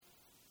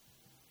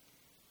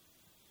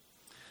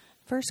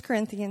1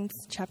 Corinthians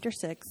chapter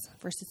 6,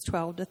 verses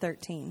 12 to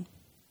 13.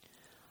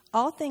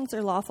 All things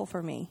are lawful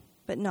for me,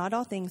 but not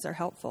all things are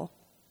helpful.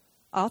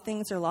 All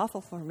things are lawful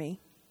for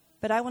me,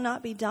 but I will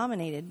not be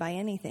dominated by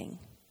anything.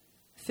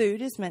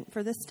 Food is meant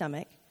for the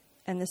stomach,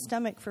 and the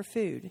stomach for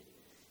food,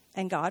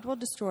 and God will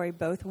destroy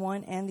both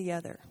one and the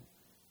other.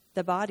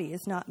 The body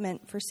is not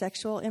meant for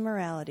sexual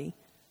immorality,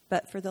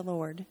 but for the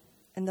Lord,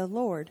 and the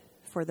Lord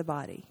for the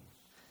body.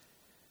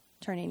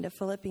 Turning to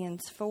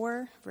Philippians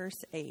 4,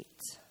 verse 8.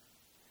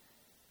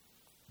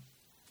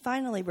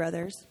 Finally,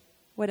 brothers,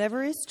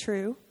 whatever is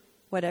true,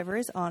 whatever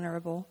is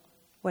honorable,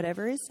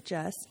 whatever is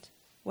just,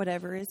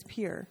 whatever is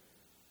pure,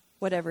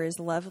 whatever is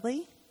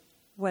lovely,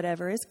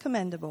 whatever is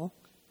commendable,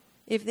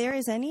 if there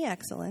is any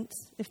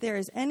excellence, if there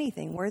is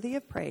anything worthy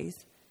of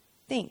praise,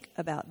 think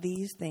about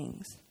these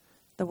things.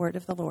 The word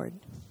of the Lord.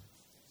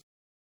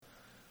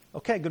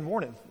 Okay, good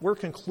morning. We're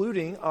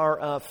concluding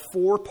our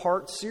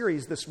four-part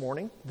series this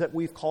morning that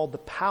we've called The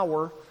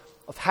Power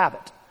of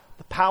Habit.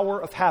 The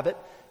Power of Habit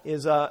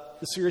is the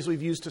series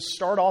we've used to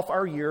start off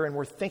our year, and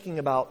we're thinking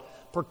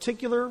about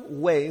particular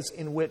ways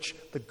in which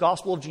the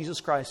gospel of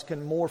Jesus Christ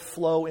can more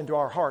flow into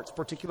our hearts,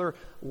 particular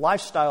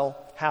lifestyle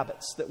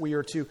habits that we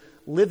are to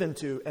live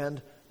into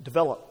and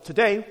develop.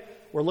 Today,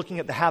 we're looking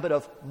at the habit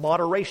of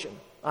moderation.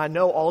 I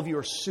know all of you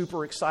are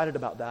super excited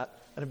about that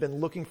and have been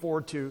looking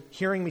forward to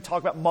hearing me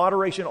talk about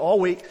moderation all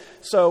week.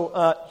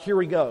 So here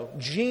we go.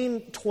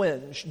 Jean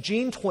Twenge.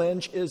 Jean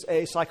Twenge is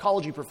a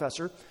psychology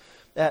professor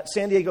at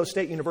San Diego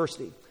State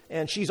University.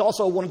 And she's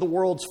also one of the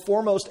world's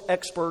foremost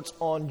experts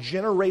on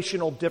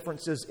generational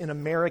differences in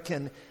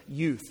American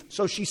youth.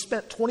 So she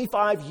spent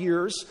 25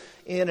 years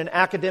in an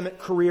academic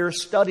career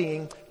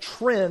studying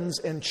trends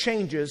and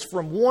changes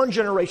from one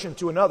generation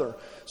to another.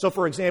 So,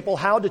 for example,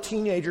 how do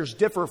teenagers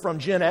differ from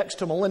Gen X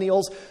to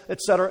millennials,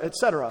 et cetera, et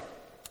cetera.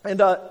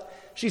 And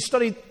she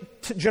studied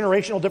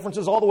generational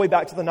differences all the way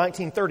back to the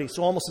 1930s,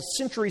 so almost a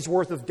century's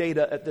worth of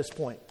data at this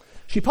point.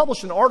 She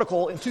published an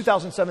article in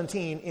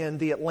 2017 in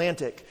The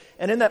Atlantic,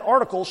 and in that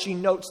article she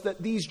notes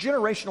that these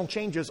generational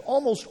changes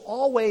almost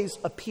always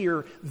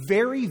appear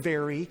very,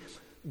 very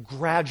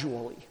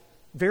gradually.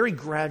 Very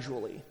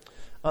gradually.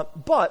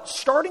 But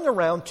starting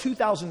around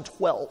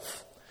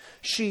 2012,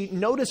 she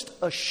noticed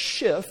a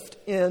shift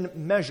in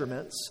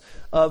measurements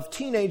of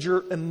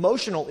teenager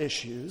emotional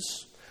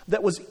issues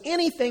that was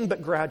anything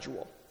but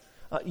gradual.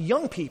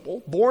 Young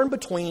people born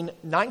between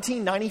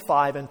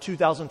 1995 and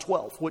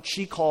 2012, which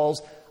she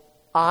calls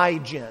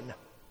iGen,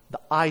 the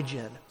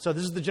iGen. So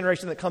this is the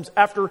generation that comes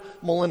after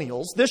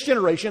millennials. This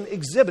generation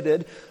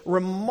exhibited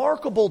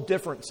remarkable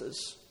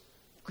differences.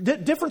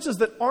 Differences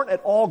that aren't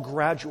at all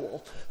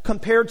gradual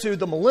compared to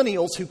the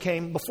millennials who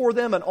came before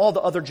them and all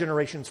the other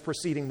generations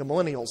preceding the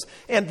millennials.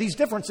 And these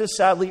differences,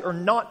 sadly, are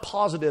not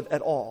positive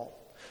at all.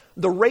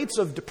 The rates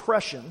of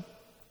depression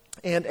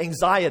and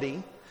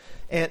anxiety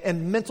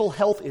and mental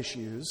health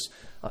issues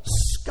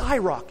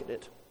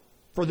skyrocketed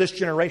for this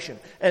generation.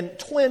 And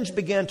Twenge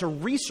began to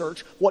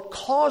research what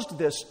caused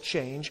this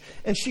change,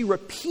 and she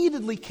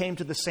repeatedly came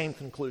to the same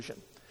conclusion.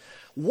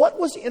 What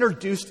was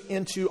introduced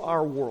into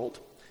our world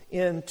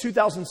in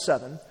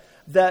 2007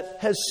 that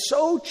has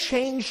so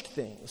changed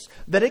things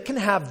that it can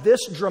have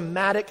this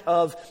dramatic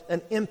of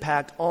an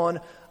impact on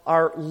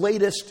our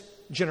latest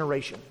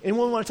generation?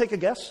 Anyone want to take a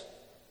guess?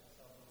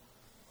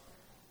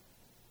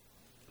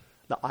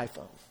 The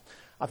iPhone.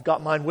 I've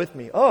got mine with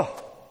me. Oh,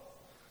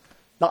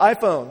 the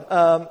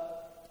iPhone.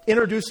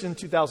 Introduced in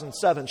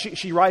 2007.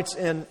 She writes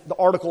in the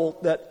article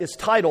that is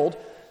titled,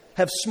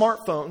 "Have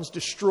Smartphones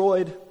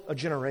Destroyed a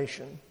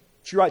Generation?"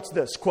 She writes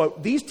this,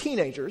 quote, "These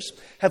teenagers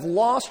have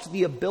lost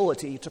the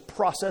ability to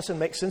process and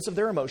make sense of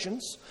their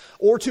emotions,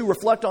 or to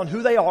reflect on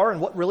who they are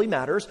and what really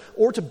matters,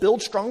 or to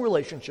build strong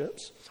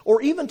relationships,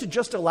 or even to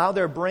just allow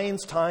their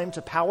brains time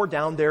to power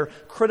down their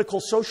critical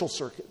social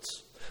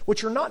circuits,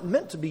 which are not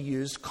meant to be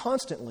used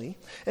constantly,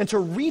 and to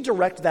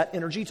redirect that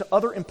energy to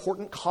other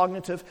important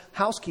cognitive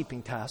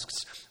housekeeping tasks.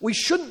 We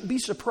shouldn't be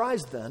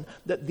surprised then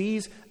that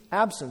these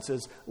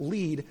absences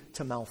lead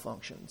to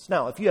malfunctions."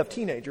 Now, if you have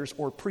teenagers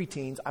or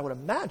preteens, I would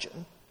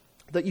imagine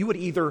that you would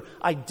either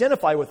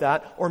identify with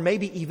that or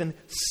maybe even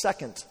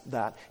second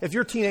that. If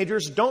your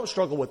teenagers don't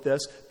struggle with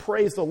this,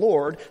 praise the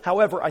Lord.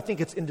 However, I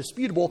think it's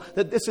indisputable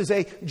that this is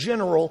a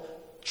general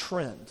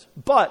trend.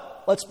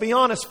 But let's be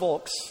honest,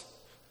 folks.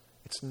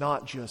 It's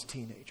not just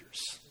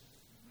teenagers.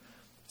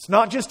 It's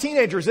not just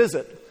teenagers, is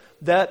it,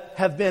 that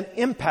have been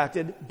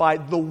impacted by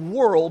the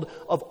world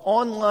of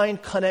online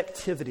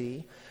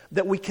connectivity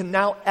that we can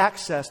now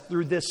access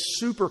through this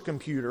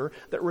supercomputer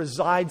that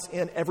resides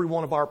in every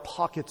one of our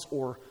pockets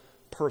or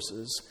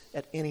purses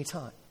at any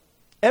time.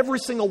 Every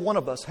single one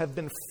of us have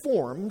been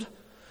formed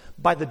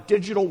by the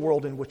digital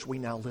world in which we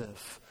now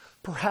live.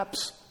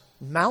 Perhaps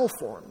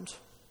malformed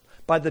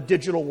by the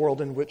digital world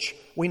in which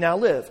we now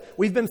live.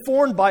 We've been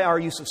formed by our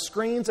use of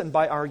screens and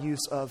by our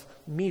use of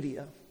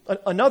media.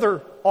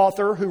 Another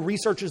author who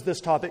researches this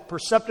topic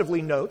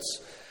perceptively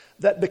notes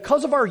that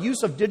because of our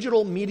use of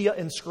digital media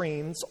and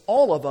screens,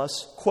 all of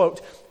us,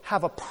 quote,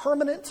 have a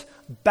permanent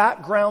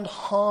background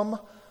hum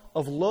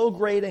of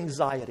low-grade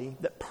anxiety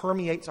that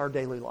permeates our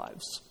daily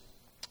lives.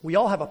 We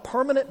all have a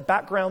permanent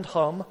background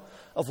hum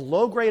of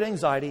low-grade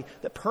anxiety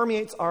that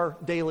permeates our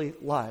daily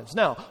lives.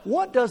 Now,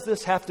 what does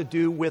this have to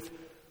do with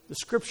the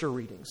scripture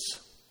readings?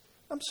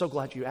 I'm so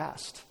glad you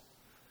asked.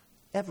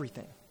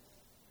 Everything.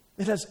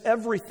 It has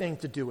everything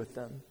to do with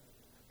them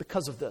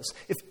because of this.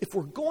 If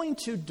we're going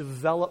to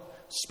develop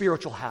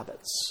spiritual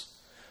habits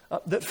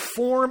that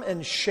form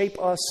and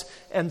shape us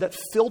and that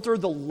filter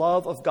the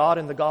love of God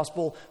and the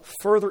gospel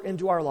further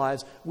into our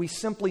lives, we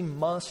simply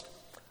must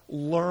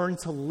learn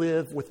to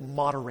live with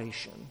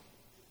moderation.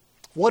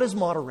 What is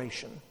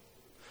moderation?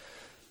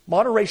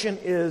 Moderation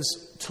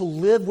is to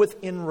live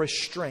within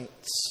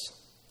restraints,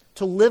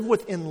 to live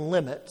within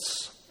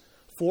limits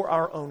for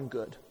our own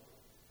good.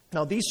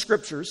 Now, these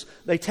scriptures,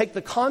 they take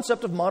the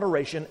concept of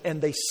moderation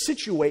and they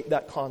situate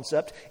that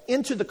concept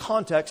into the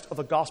context of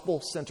a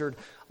gospel-centered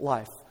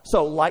life.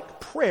 So, like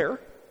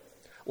prayer,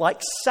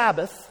 like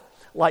Sabbath,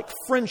 like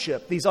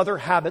friendship, these other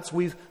habits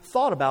we've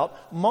thought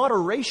about,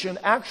 moderation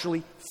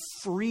actually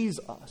frees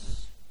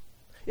us.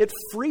 It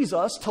frees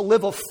us to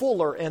live a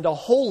fuller and a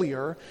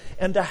holier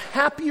and a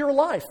happier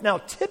life. Now,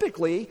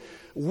 typically,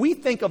 we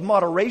think of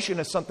moderation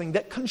as something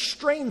that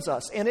constrains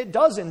us, and it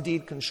does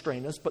indeed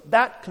constrain us, but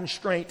that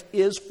constraint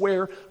is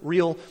where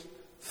real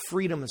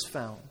freedom is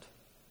found.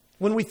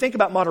 When we think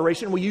about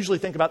moderation, we usually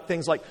think about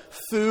things like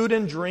food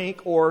and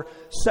drink or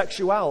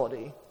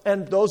sexuality,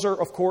 and those are,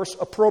 of course,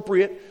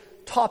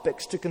 appropriate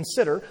topics to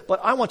consider,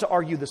 but I want to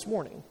argue this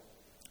morning,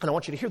 and I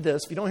want you to hear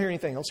this, if you don't hear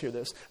anything else, hear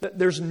this, that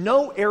there's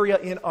no area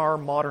in our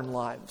modern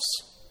lives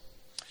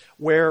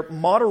where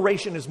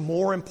moderation is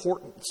more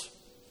important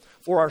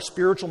for our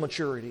spiritual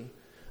maturity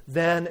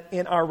than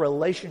in our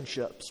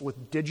relationships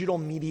with digital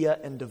media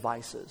and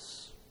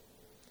devices.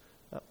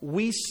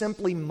 We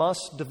simply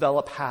must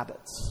develop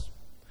habits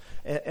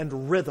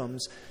and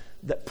rhythms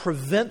that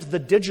prevent the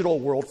digital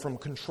world from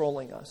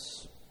controlling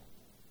us,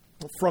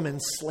 from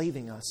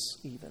enslaving us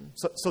even.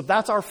 So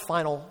that's our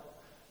final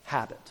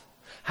habit.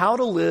 How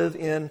to live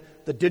in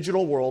the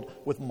digital world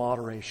with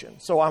moderation.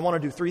 So I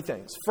want to do three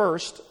things.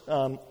 First,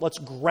 let's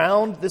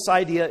ground this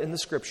idea in the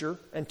Scripture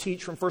and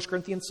teach from 1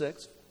 Corinthians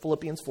 6,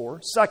 Philippians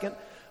 4. Second,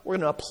 we're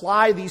going to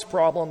apply these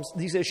problems,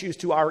 these issues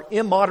to our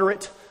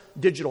immoderate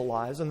digital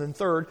lives. And then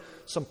third,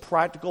 some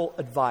practical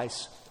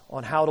advice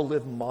on how to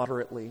live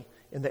moderately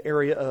in the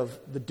area of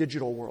the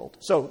digital world.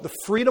 So the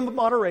freedom of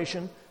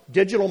moderation,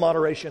 digital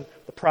moderation,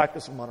 the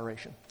practice of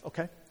moderation.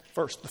 Okay?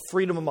 First, the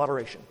freedom of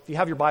moderation. If you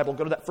have your Bible,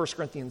 go to that 1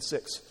 Corinthians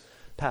 6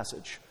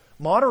 passage.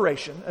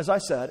 Moderation, as I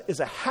said, is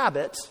a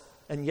habit,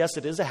 and yes,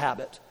 it is a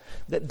habit,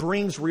 that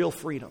brings real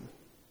freedom.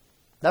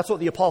 That's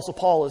what the Apostle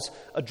Paul is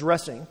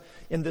addressing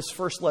in this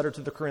first letter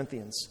to the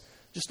Corinthians.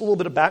 Just a little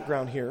bit of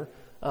background here.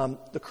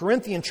 The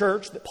Corinthian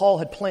church that Paul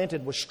had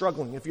planted was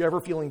struggling. If you're ever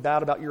feeling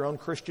bad about your own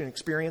Christian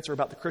experience or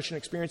about the Christian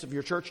experience of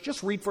your church,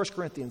 just read 1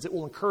 Corinthians. It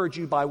will encourage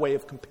you by way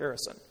of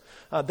comparison.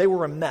 They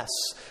were a mess.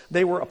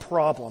 They were a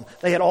problem.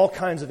 They had all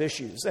kinds of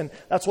issues. And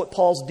that's what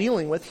Paul's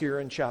dealing with here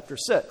in chapter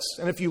 6.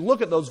 And if you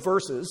look at those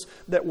verses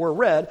that were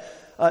read,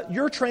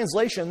 your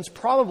translations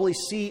probably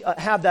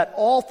have that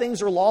all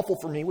things are lawful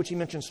for me, which he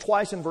mentions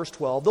twice in verse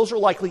 12. Those are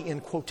likely in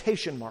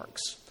quotation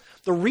marks.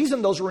 The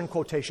reason those were in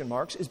quotation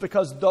marks is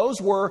because those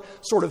were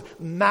sort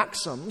of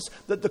maxims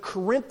that the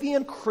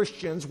Corinthian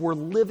Christians were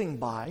living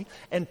by,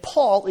 and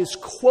Paul is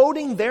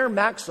quoting their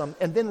maxim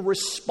and then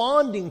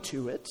responding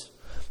to it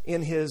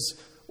in his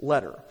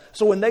letter.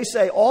 So when they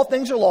say, all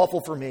things are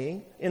lawful for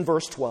me, in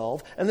verse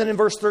 12, and then in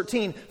verse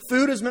 13,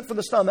 food is meant for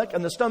the stomach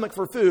and the stomach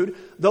for food,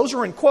 those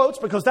are in quotes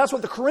because that's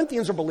what the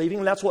Corinthians are believing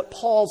and that's what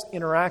Paul's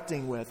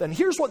interacting with. And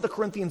here's what the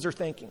Corinthians are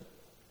thinking.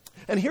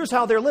 And here's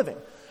how they're living.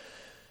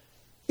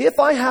 If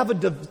I have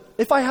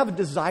a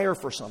desire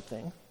for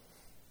something,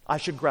 I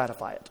should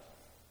gratify it.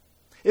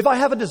 If I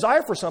have a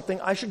desire for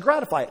something, I should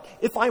gratify it.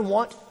 If I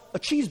want a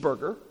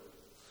cheeseburger,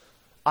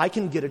 I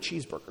can get a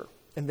cheeseburger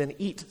and then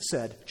eat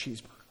said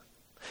cheeseburger.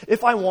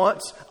 If I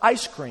want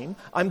ice cream,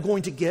 I'm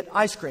going to get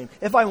ice cream.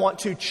 If I want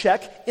to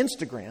check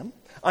Instagram,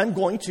 I'm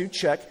going to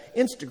check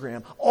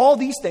Instagram. All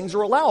these things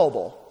are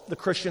allowable, the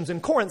Christians in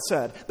Corinth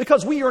said,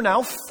 because we are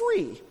now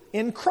free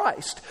in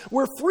Christ.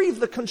 We're free of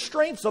the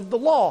constraints of the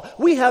law.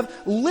 We have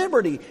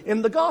liberty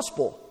in the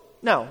gospel.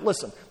 Now,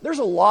 listen, there's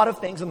a lot of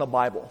things in the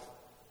Bible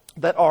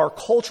that are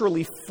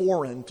culturally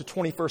foreign to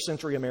 21st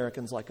century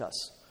Americans like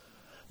us.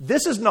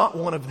 This is not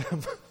one of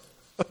them.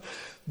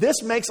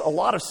 This makes a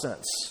lot of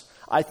sense,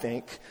 I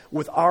think,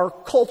 with our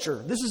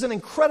culture. This is an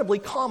incredibly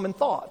common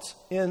thought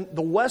in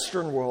the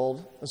Western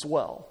world as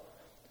well.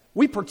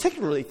 We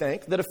particularly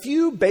think that a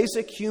few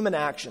basic human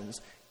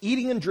actions,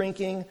 eating and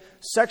drinking,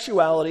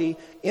 sexuality,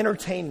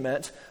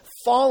 entertainment,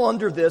 fall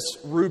under this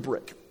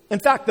rubric. In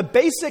fact, the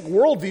basic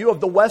worldview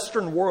of the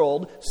Western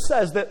world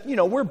says that,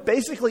 we're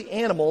basically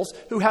animals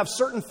who have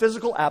certain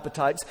physical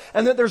appetites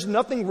and that there's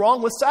nothing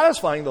wrong with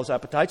satisfying those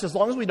appetites as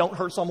long as we don't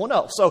hurt someone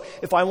else. So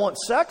if I want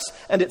sex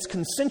and it's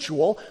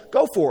consensual,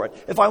 go for it.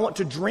 If I want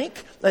to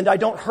drink and I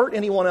don't hurt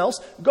anyone else,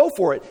 go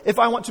for it. If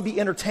I want to be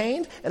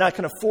entertained and I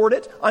can afford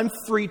it, I'm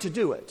free to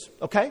do it.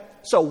 Okay?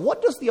 So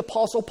what does the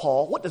Apostle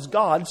Paul, what does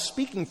God,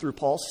 speaking through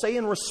Paul, say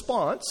in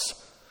response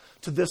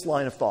to this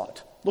line of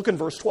thought? Look in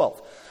verse 12.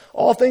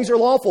 All things are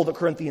lawful, the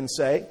Corinthians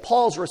say.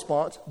 Paul's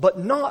response, but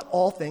not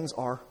all things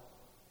are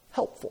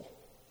helpful.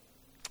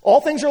 All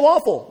things are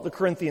lawful, the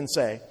Corinthians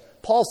say.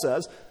 Paul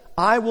says,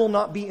 I will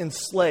not be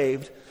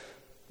enslaved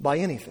by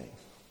anything.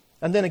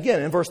 And then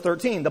again in verse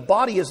 13, the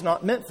body is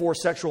not meant for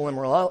sexual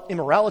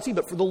immorality,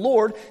 but for the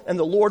Lord, and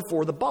the Lord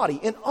for the body.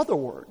 In other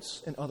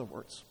words,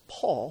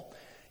 Paul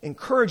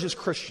encourages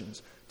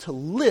Christians to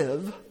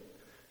live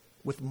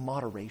with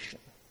moderation.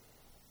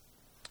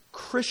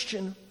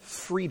 Christian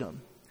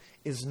freedom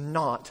is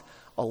not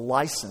a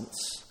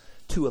license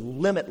to a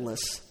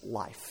limitless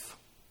life.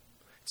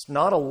 It's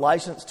not a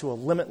license to a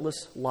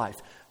limitless life.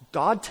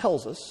 God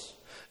tells us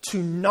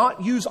to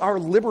not use our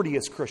liberty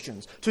as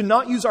Christians, to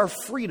not use our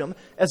freedom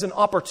as an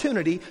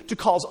opportunity to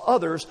cause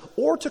others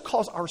or to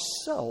cause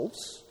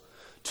ourselves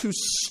to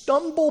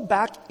stumble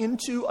back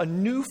into a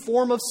new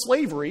form of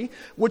slavery,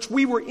 which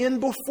we were in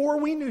before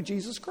we knew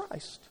Jesus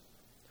Christ.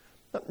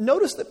 Now,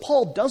 notice that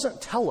Paul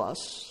doesn't tell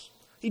us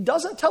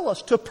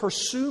to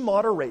pursue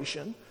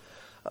moderation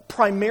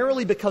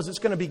primarily because it's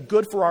going to be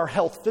good for our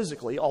health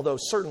physically, although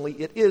certainly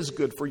it is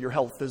good for your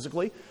health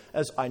physically,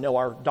 as I know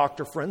our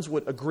doctor friends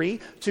would agree,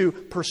 to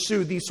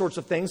pursue these sorts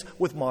of things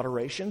with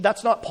moderation.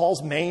 That's not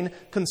Paul's main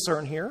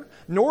concern here,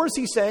 nor is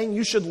he saying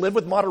you should live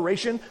with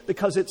moderation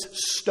because it's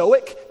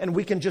stoic and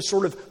we can just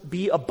sort of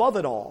be above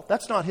it all.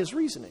 That's not his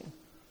reasoning.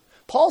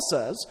 Paul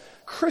says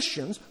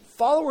Christians,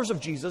 followers of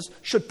Jesus,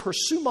 should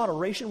pursue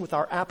moderation with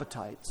our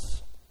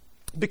appetites,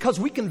 because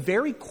we can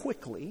very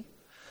quickly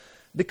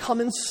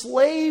become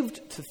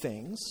enslaved to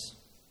things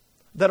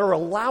that are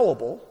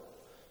allowable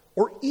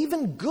or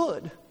even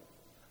good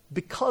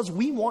because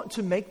we want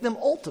to make them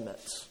ultimate.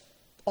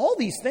 All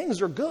these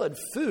things are good: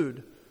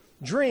 food,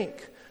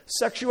 drink,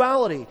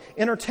 sexuality,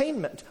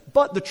 entertainment.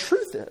 But the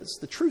truth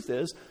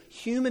is,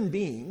 human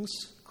beings,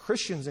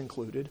 Christians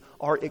included,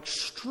 are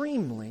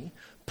extremely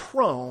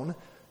prone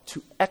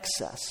to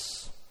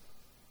excess.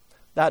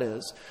 That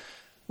is,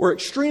 we're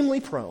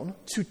extremely prone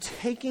to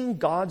taking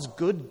God's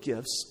good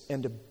gifts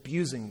and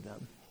abusing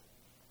them.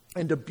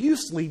 And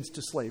abuse leads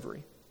to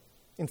slavery.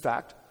 In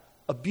fact,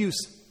 abuse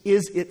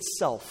is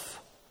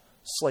itself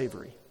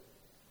slavery.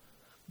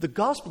 The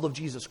gospel of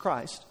Jesus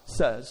Christ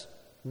says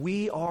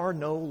we are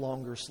no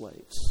longer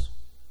slaves.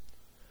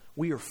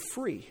 We are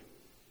free.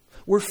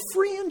 We're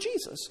free in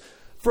Jesus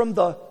from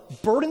the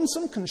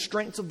burdensome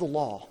constraints of the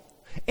law.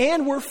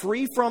 And we're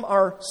free from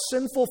our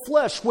sinful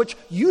flesh, which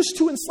used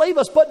to enslave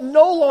us, but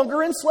no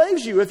longer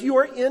enslaves you if you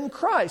are in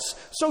Christ.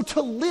 So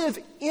to live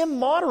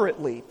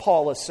immoderately,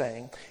 Paul is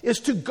saying, is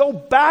to go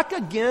back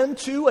again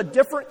to a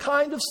different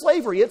kind of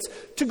slavery. It's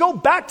to go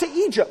back to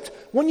Egypt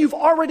when you've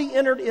already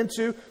entered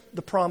into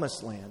the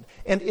promised land.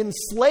 And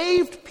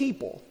enslaved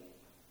people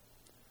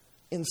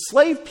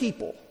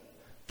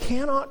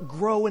cannot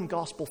grow in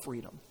gospel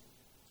freedom.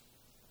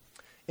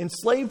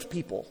 Enslaved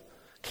people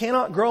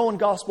cannot grow in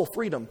gospel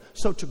freedom.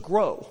 So to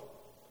grow,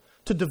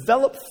 to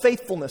develop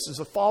faithfulness as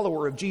a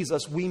follower of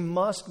Jesus, we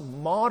must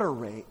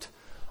moderate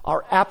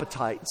our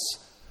appetites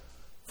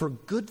for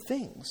good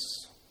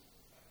things,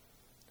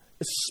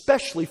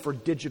 especially for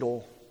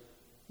digital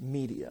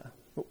media.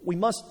 We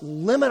must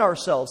limit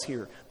ourselves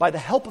here by the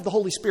help of the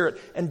Holy Spirit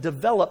and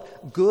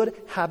develop good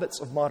habits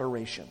of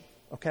moderation.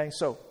 Okay,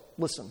 so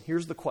listen,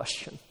 here's the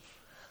question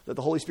that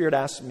the Holy Spirit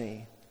asks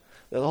me,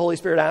 that the Holy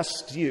Spirit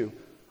asks you.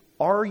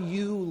 Are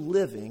you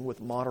living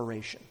with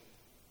moderation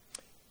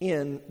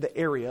in the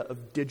area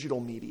of digital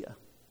media?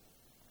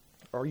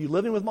 Are you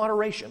living with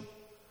moderation?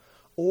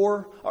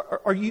 Or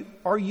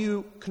are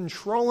you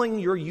controlling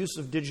your use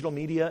of digital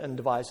media and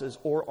devices,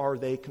 or are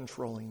they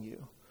controlling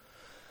you?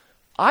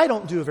 I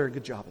don't do a very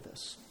good job of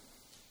this.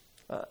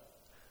 A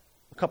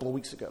couple of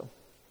weeks ago,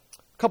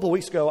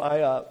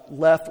 I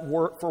left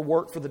for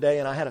work for the day,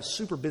 and I had a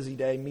super busy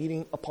day,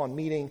 meeting upon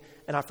meeting,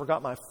 and I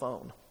forgot my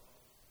phone.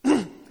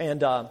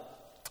 And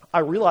I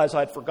realized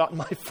I had forgotten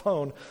my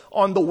phone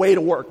on the way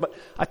to work, but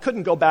I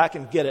couldn't go back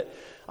and get it.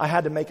 I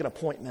had to make an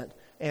appointment.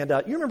 And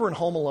you remember in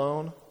Home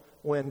Alone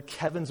when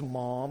Kevin's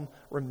mom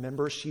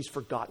remembers she's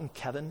forgotten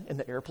Kevin in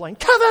the airplane?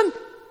 Kevin!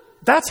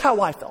 That's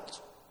how I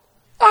felt.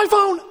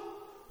 iPhone!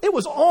 It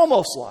was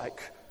almost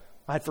like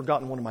I had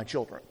forgotten one of my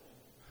children.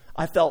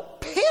 I felt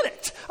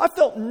panicked. I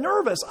felt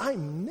nervous. I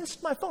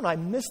missed my phone. I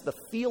missed the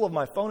feel of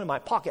my phone in my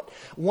pocket,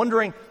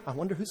 wondering, I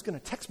wonder who's going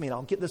to text me, and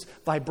I'll get this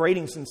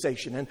vibrating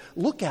sensation and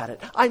look at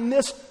it. I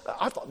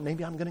thought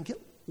maybe I'm going to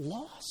get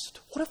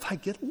lost. What if I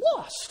get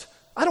lost?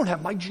 I don't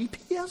have my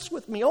GPS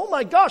with me. Oh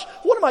my gosh,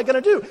 what am I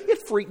going to do?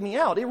 It freaked me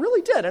out. It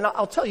really did. And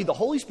I'll tell you, the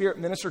Holy Spirit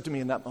ministered to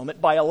me in that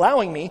moment by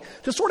allowing me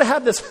to sort of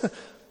have this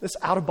this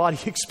out-of-body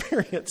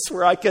experience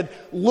where I could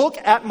look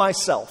at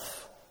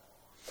myself.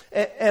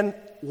 And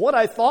what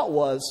I thought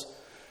was,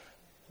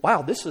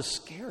 wow, this is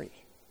scary.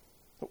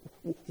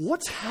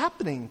 What's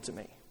happening to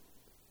me?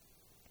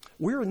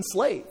 We're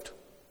enslaved.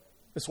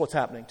 Is what's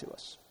happening to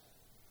us.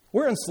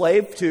 We're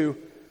enslaved to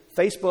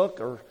Facebook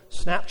or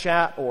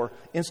Snapchat or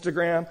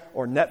Instagram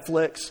or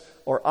Netflix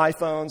or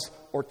iPhones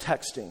or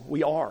texting.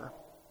 We are,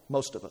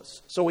 most of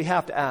us. So we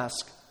have to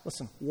ask,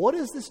 listen, what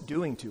is this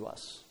doing to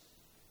us?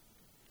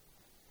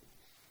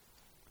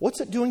 What's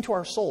it doing to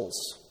our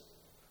souls?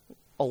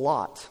 A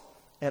lot.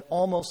 And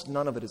almost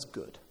none of it is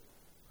good.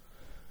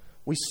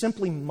 We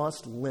simply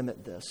must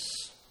limit this.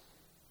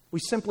 We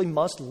simply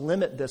must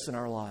limit this in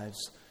our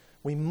lives.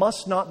 We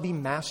must not be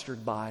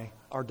mastered by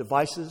our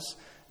devices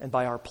and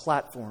by our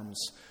platforms.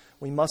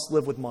 We must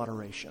live with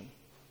moderation.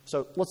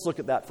 So let's look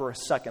at that for a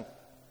second.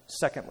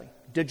 Secondly,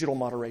 digital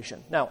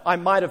moderation. Now, I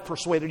might have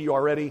persuaded you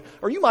already,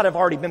 or you might have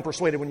already been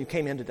persuaded when you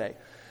came in today,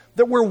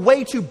 that we're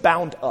way too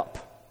bound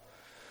up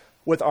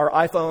with our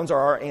iPhones or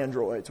our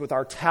Androids, with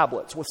our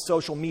tablets, with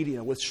social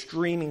media, with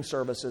streaming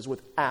services,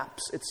 with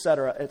apps,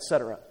 etc.,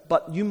 etc.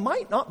 But you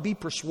might not be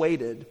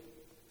persuaded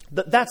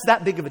that that's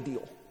that big of a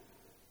deal.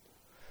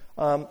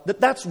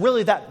 That's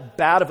really that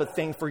bad of a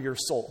thing for your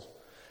soul.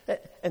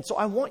 And so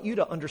I want you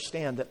to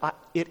understand that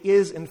it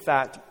is, in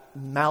fact,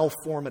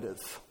 malformative.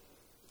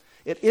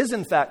 It is,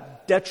 in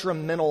fact,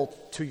 detrimental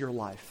to your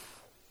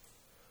life.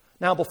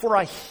 Now, before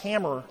I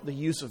hammer the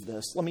use of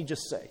this, let me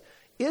just say,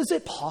 is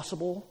it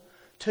possible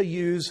to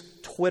use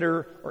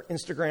Twitter or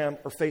Instagram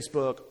or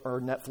Facebook or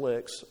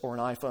Netflix or an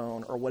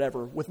iPhone or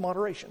whatever with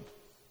moderation?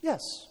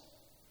 Yes,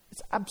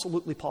 it's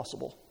absolutely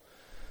possible.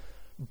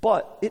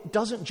 But it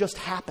doesn't just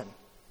happen.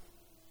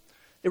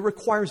 It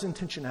requires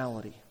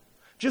intentionality.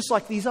 Just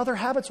like these other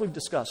habits we've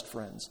discussed,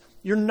 friends.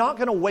 You're not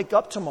going to wake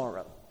up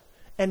tomorrow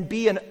and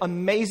be an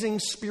amazing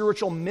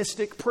spiritual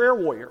mystic prayer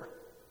warrior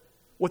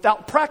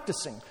without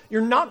practicing.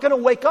 You're not going to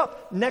wake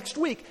up next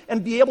week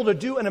and be able to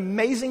do an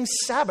amazing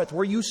Sabbath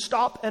where you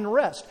stop and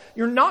rest.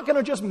 You're not going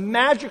to just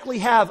magically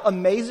have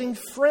amazing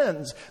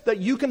friends that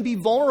you can be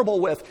vulnerable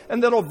with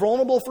and that are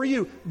vulnerable for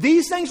you.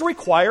 These things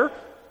require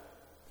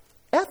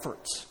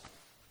efforts.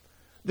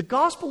 The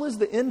gospel is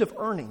the end of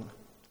earning,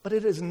 but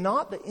it is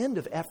not the end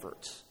of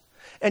effort.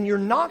 And you're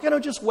not going to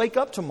just wake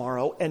up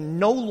tomorrow and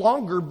no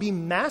longer be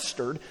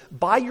mastered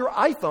by your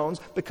iPhones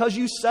because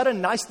you said a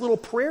nice little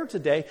prayer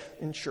today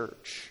in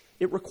church.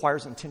 It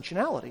requires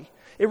intentionality.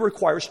 It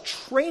requires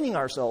training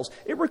ourselves.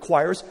 It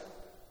requires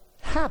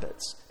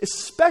habits,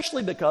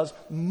 especially because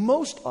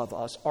most of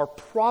us are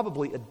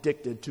probably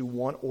addicted to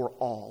one or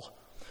all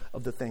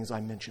of the things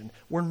I mentioned.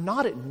 We're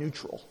not at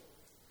neutral.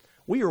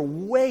 We are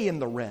way in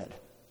the red.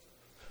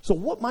 So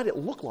what might it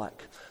look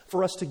like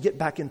for us to get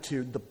back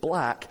into the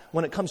black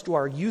when it comes to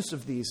our use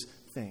of these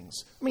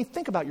things? I mean,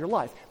 think about your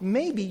life.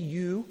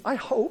 Maybe I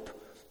hope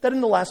that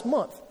in the last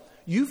month,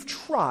 you've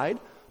tried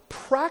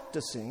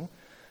practicing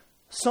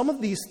some of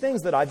these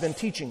things that I've been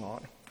teaching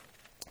on.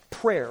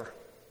 Prayer,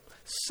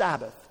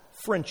 Sabbath,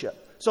 friendship.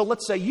 So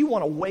let's say you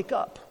want to wake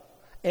up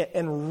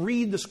and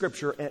read the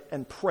scripture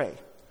and pray.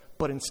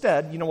 But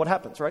instead, you know what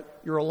happens, right?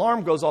 Your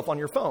alarm goes off on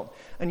your phone.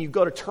 And you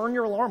go to turn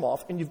your alarm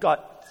off, and you've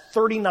got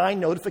 39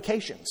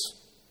 notifications.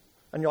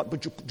 And you're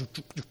like,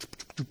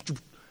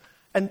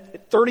 and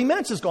 30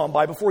 minutes has gone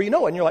by before you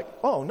know it. And you're like,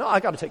 oh, no, I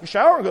got to take a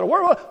shower and go to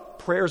work.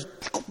 Prayer's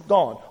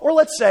gone. Or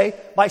let's say,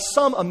 by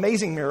some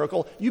amazing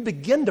miracle, you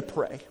begin to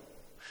pray.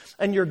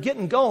 And you're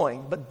getting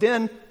going. But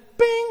then,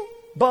 bing,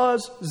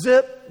 buzz,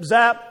 zip,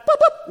 zap, boop,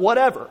 boop,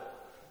 whatever.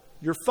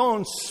 Your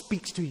phone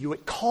speaks to you.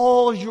 It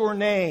calls your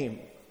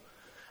name.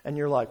 And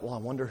you're like, well, I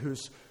wonder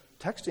who's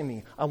texting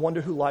me. I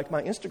wonder who liked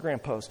my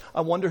Instagram post.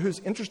 I wonder who's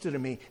interested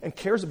in me and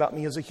cares about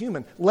me as a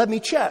human. Let me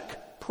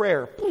check.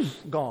 Prayer, poof,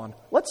 gone.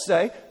 Let's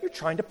say you're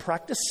trying to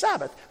practice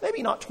Sabbath.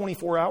 Maybe not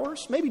 24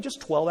 hours, maybe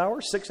just 12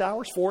 hours, 6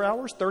 hours, 4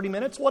 hours, 30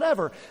 minutes,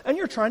 whatever. And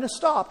you're trying to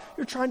stop.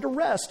 You're trying to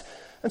rest.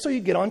 And so you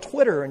get on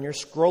Twitter and you're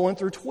scrolling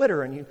through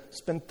Twitter and you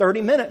spend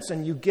 30 minutes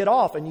and you get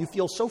off and you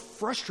feel so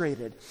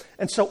frustrated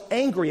and so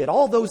angry at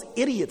all those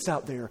idiots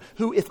out there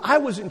who, if I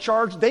was in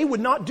charge, they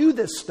would not do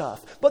this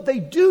stuff. But they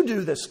do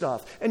this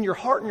stuff. And your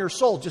heart and your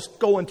soul just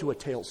go into a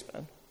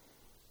tailspin.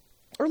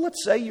 Or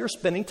let's say you're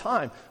spending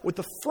time with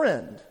a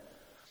friend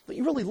that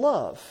you really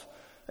love.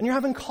 And you're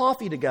having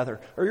coffee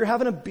together or you're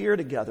having a beer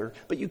together.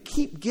 But you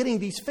keep getting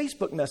these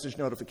Facebook message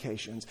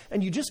notifications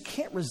and you just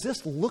can't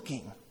resist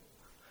looking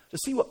to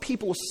see what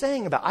people are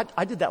saying about.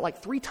 I did that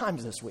like 3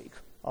 times this week,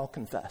 I'll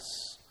confess.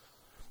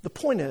 The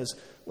point is,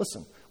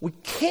 listen, we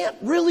can't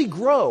really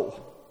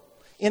grow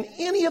in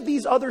any of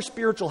these other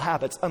spiritual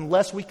habits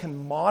unless we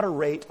can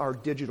moderate our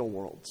digital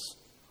worlds.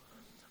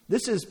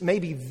 This is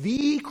maybe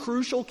the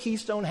crucial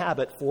keystone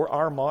habit for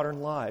our modern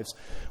lives.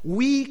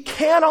 We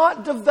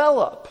cannot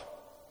develop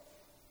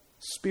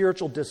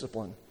spiritual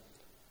discipline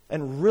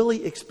and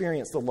really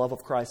experience the love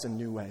of Christ in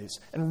new ways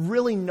and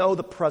really know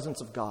the presence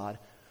of God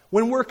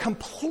when we're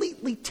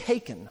completely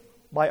taken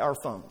by our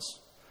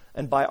phones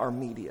and by our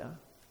media.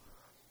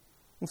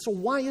 And so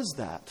why is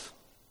that?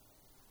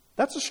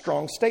 That's a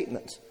strong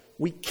statement.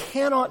 We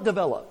cannot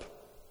develop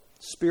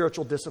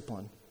spiritual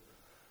discipline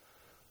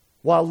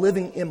while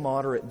living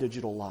immoderate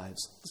digital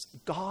lives.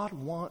 God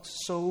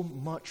wants so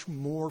much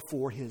more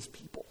for his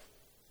people.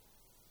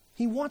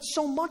 He wants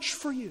so much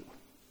for you.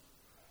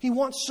 He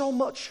wants so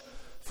much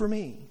for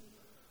me.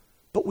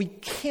 But we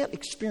can't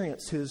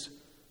experience his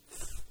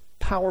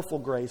powerful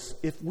grace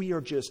if we are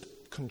just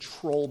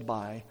controlled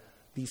by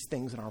these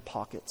things in our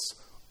pockets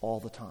all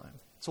the time.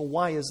 So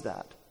why is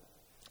that?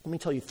 Let me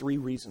tell you 3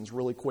 reasons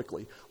really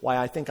quickly why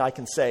I think I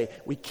can say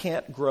we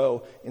can't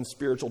grow in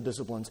spiritual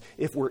disciplines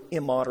if we're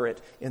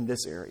immoderate in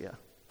this area.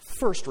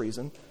 First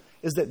reason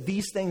is that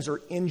these things are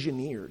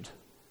engineered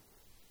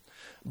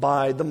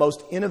by the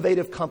most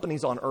innovative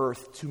companies on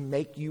earth to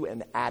make you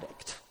an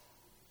addict.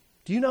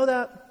 Do you know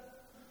that?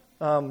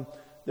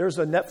 There's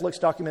a Netflix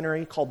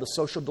documentary called The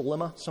Social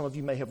Dilemma. Some of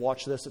you may have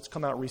watched this. It's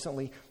come out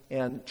recently.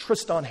 And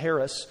Tristan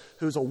Harris,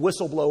 who's a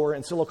whistleblower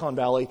in Silicon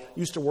Valley,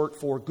 used to work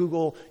for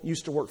Google,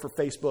 used to work for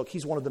Facebook.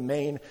 He's one of the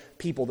main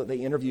people that they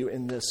interview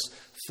in this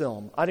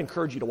film. I'd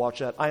encourage you to watch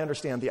that. I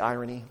understand the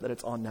irony that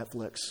it's on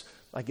Netflix.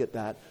 I get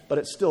that. But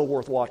it's still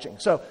worth watching.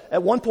 So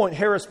at one point,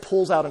 Harris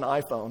pulls out an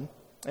iPhone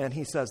and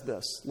he says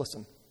this.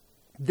 Listen,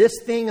 this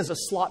thing is a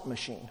slot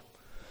machine.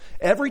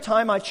 Every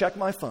time I check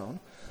my phone,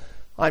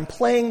 I'm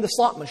playing the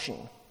slot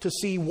machine to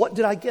see what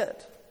did I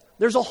get.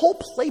 There's a whole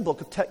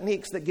playbook of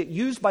techniques that get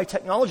used by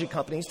technology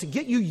companies to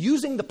get you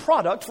using the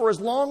product for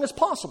as long as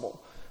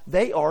possible.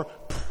 They are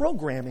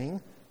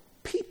programming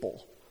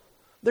people.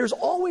 There's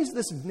always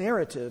this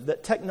narrative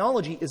that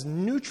technology is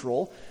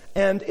neutral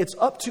and it's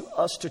up to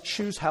us to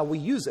choose how we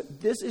use it.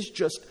 This is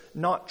just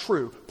not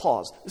true.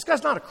 Pause. This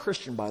guy's not a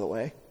Christian, by the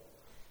way,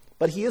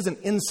 but he is an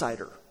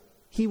insider.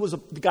 He was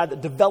the guy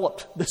that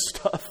developed this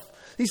stuff.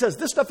 He says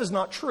this stuff is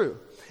not true.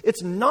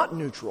 It's not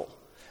neutral.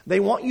 They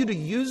want you to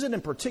use it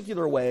in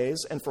particular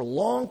ways and for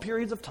long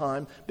periods of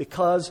time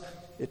because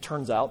it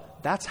turns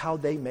out that's how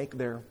they make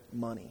their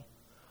money.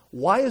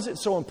 Why is it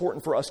so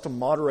important for us to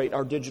moderate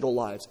our digital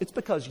lives? It's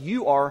because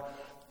you are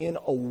in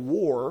a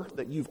war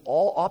that you've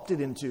all opted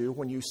into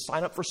when you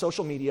sign up for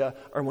social media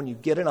or when you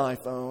get an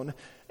iPhone,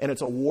 and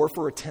it's a war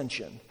for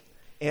attention.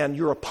 And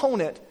your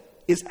opponent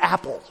is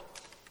Apple.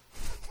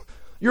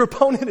 Your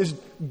opponent is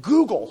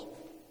Google.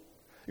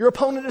 Your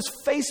opponent is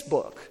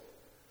Facebook.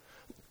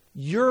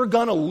 You're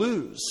going to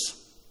lose.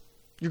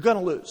 You're going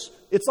to lose.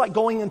 It's like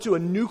going into a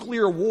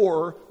nuclear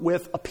war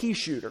with a pea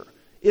shooter.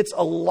 It's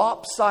a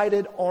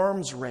lopsided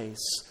arms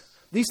race.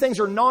 These things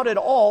are not at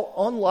all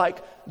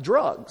unlike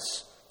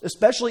drugs,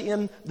 especially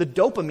in the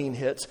dopamine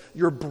hits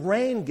your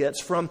brain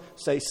gets from,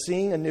 say,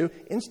 seeing a new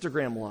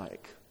Instagram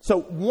like.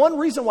 So one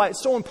reason why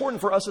it's so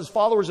important for us as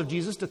followers of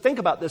Jesus to think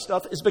about this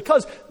stuff is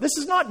because this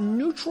is not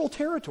neutral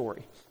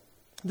territory.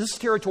 This is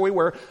territory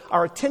where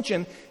our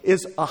attention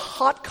is a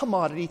hot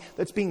commodity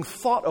that's being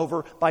fought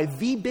over by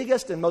the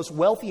biggest and most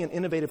wealthy and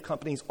innovative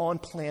companies on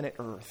planet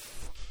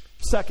Earth.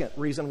 Second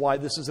reason why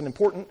this is an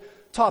important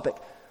topic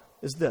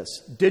is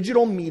this.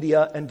 Digital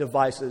media and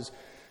devices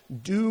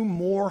do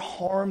more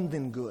harm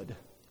than good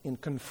in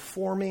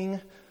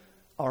conforming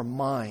our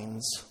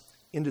minds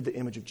into the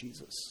image of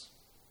Jesus.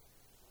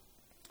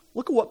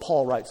 Look at what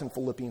Paul writes in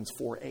Philippians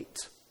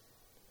 4:8.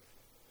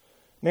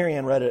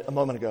 Marianne read it a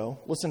moment ago.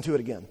 Listen to it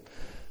again.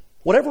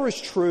 Whatever is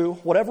true,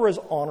 whatever is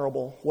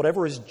honorable,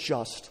 whatever is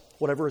just,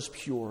 whatever is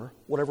pure,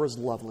 whatever is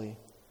lovely,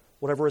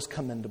 whatever is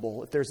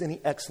commendable, if there's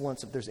any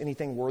excellence, if there's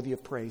anything worthy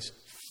of praise,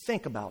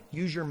 think about,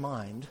 use your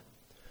mind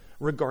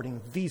regarding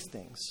these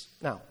things.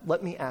 Now,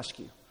 let me ask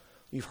you.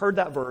 You've heard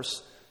that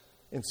verse,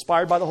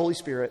 inspired by the Holy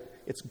Spirit.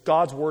 It's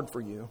God's word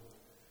for you.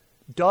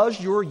 Does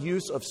your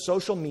use of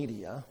social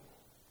media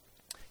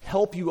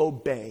help you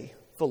obey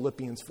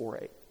Philippians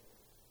 4:8?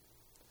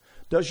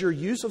 Does your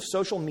use of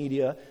social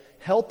media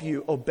help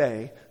you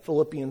obey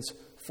Philippians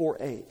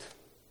 4:8?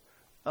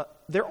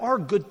 There are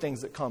good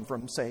things that come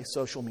from, say,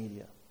 social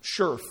media.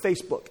 Sure,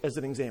 Facebook, as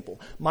an example,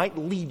 might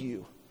lead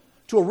you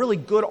to a really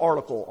good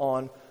article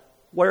on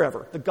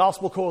wherever, the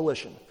Gospel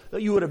Coalition,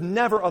 that you would have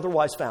never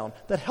otherwise found,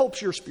 that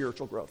helps your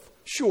spiritual growth.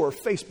 Sure,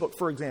 Facebook,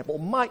 for example,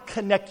 might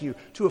connect you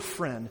to a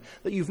friend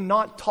that you've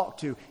not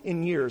talked to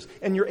in years,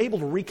 and you're able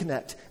to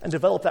reconnect and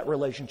develop that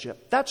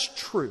relationship. That's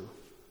true.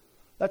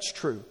 That's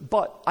true.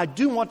 But I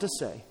do want to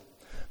say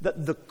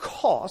that the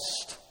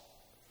cost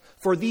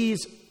for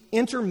these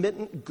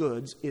intermittent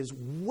goods is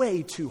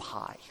way too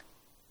high.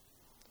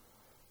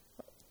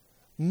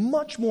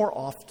 Much more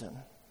often,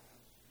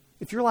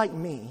 if you're like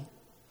me,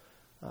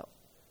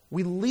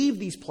 we leave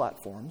these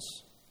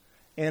platforms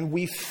and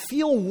we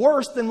feel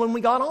worse than when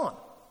we got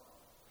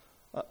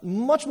on.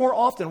 Much more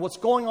often, what's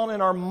going on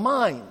in our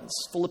minds,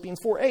 Philippians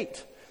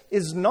 4:8,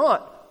 is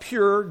not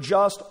pure,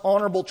 just,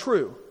 honorable,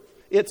 true.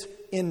 It's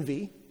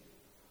envy,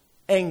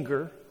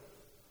 anger,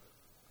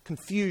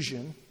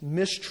 confusion,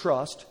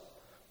 mistrust,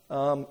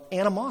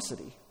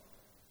 animosity.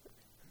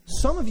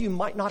 Some of you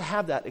might not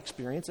have that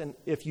experience, and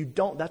if you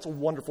don't, that's a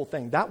wonderful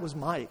thing. That was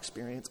my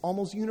experience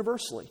almost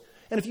universally.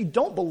 And if you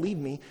don't believe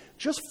me,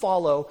 just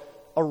follow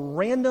a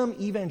random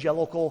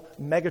evangelical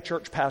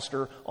megachurch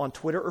pastor on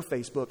Twitter or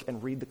Facebook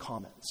and read the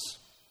comments.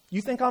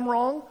 You think I'm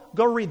wrong?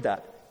 Go read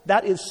that.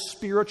 That is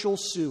spiritual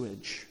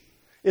sewage.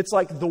 It's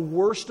like the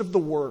worst of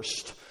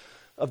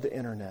the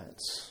internet.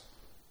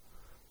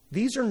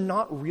 These are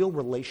not real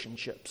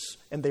relationships,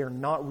 and they are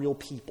not real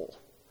people.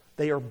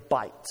 They are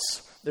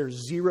bytes. They're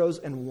zeros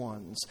and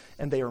ones,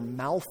 and they are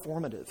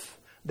malformative.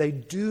 They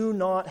do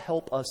not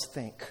help us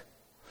think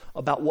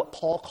about what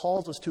Paul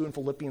calls us to in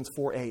Philippians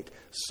 4:8.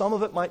 Some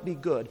of it might be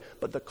good,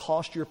 but the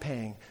cost you're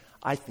paying,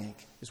 I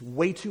think, is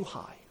way too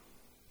high.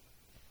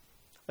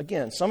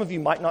 Again, some of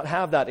you might not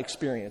have that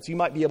experience. You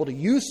might be able to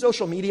use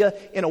social media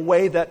in a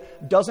way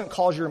that doesn't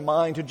cause your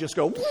mind to just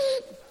go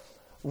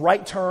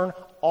right turn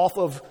off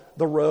of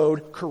the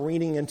road,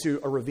 careening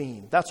into a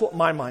ravine. That's what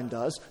my mind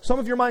does. Some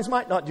of your minds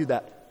might not do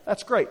that.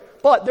 That's great.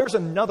 But there's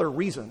another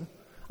reason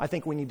I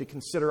think we need to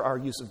consider our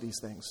use of these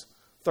things.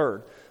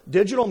 Third,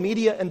 digital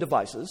media and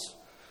devices,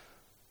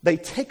 they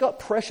take up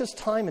precious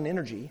time and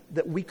energy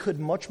that we could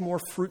much more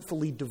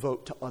fruitfully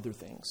devote to other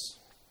things.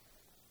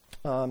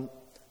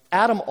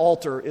 Adam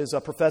Alter is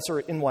a professor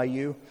at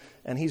NYU,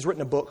 and he's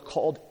written a book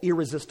called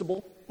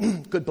Irresistible.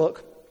 Good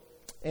book.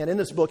 And in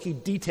this book, he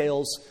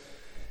details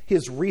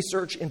his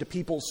research into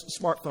people's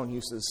smartphone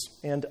uses.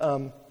 And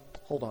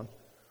hold on.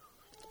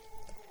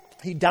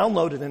 He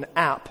downloaded an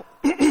app.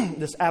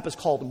 This app is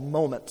called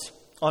Moment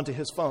onto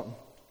his phone.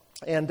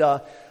 And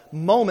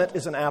Moment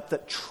is an app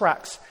that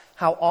tracks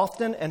how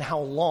often and how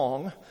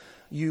long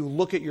you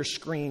look at your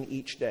screen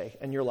each day.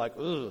 And you're like,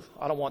 ugh,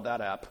 I don't want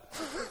that app.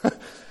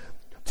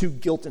 Too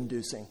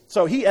guilt-inducing.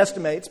 So he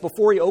estimates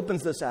before he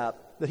opens this app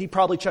that he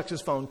probably checks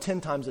his phone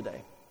 10 times a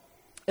day.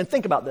 And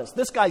think about this.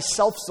 This guy's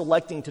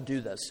self-selecting to do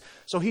this.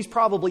 So he's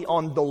probably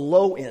on the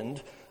low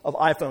end of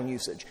iPhone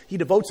usage. He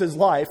devotes his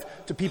life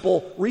to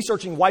people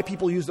researching why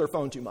people use their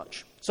phone too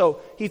much.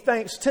 So he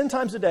thinks 10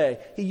 times a day.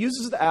 He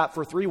uses the app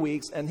for 3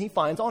 weeks, and he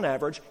finds on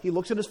average, he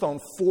looks at his phone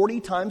 40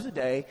 times a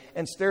day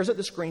and stares at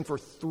the screen for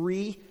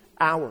 3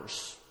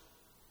 hours.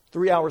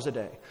 3 hours a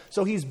day.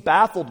 So he's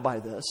baffled by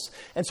this,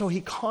 and so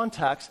he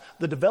contacts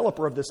the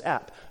developer of this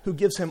app, who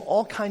gives him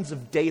all kinds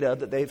of data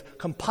that they've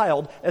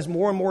compiled as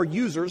more and more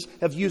users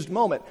have used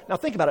Moment. Now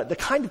think about it. The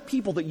kind of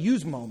people that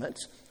use Moment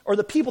are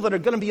the people that are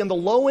going to be in the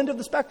low end of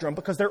the spectrum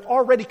because they're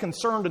already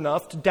concerned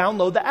enough to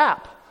download the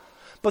app.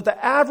 But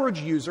the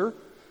average user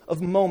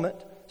of Moment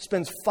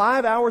spends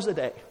 5 hours a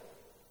day,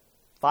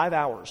 5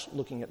 hours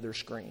looking at their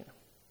screen.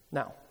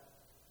 Now,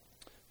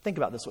 think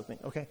about this with me,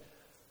 okay?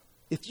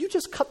 If you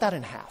just cut that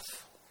in half,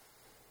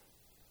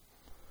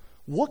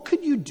 what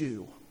could you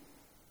do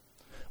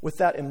with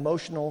that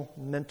emotional,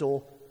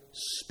 mental,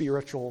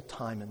 spiritual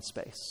time and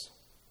space?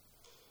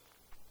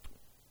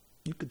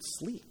 You could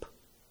sleep.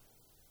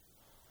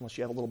 Unless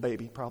you have a little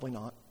baby, probably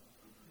not.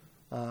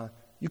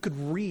 You could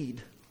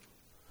read.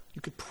 You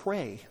could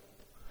pray.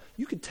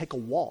 You could take a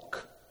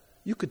walk.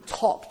 You could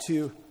talk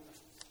to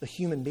a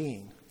human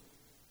being.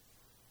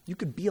 You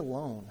could be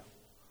alone.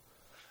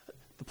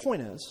 The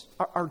point is,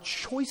 our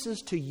choices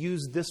to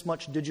use this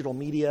much digital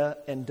media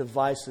and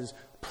devices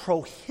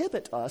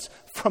prohibit us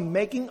from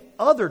making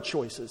other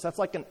choices. That's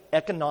like an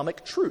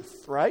economic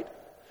truth, right?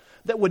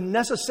 That would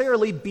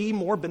necessarily be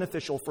more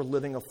beneficial for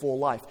living a full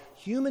life.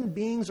 Human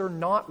beings are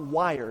not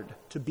wired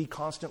to be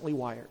constantly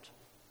wired.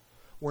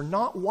 We're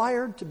not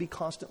wired to be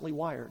constantly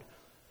wired.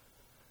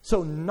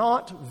 So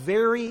not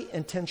very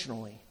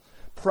intentionally,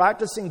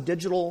 practicing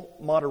digital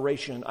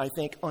moderation, I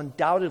think,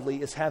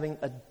 undoubtedly is having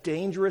a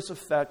dangerous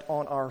effect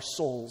on our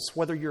souls.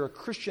 Whether you're a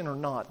Christian or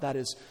not, that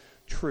is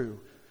true.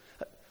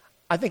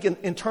 I think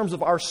in terms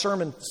of our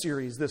sermon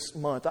series this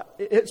month,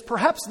 it's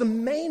perhaps the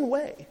main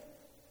way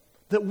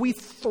that we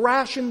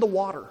thrash in the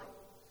water,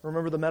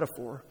 remember the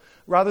metaphor,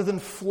 rather than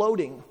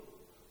floating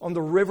on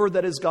the river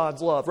that is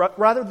God's love.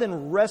 Rather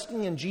than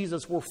resting in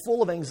Jesus, we're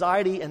full of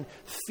anxiety and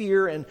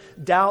fear and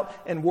doubt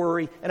and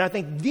worry. And I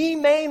think the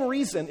main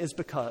reason is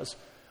because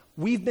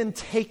we've been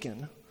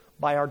taken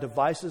by our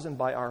devices and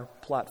by our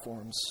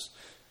platforms.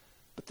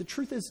 But the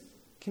truth is,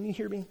 can you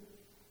hear me?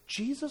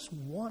 Jesus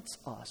wants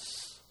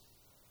us.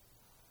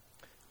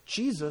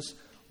 Jesus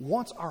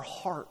wants our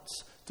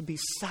hearts to be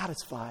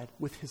satisfied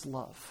with his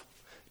love.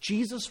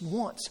 Jesus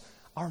wants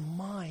our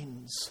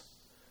minds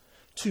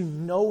to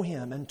know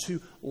him and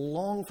to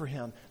long for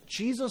him.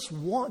 Jesus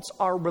wants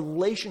our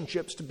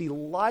relationships to be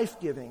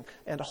life-giving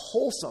and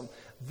wholesome.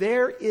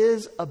 There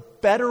is a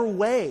better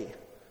way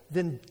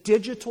than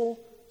digital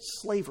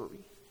slavery.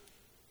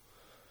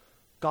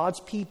 God's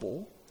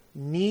people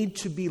need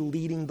to be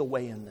leading the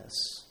way in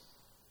this.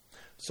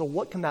 So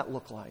what can that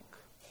look like?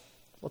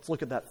 Let's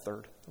look at that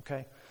third,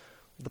 okay?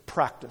 The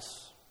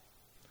practice.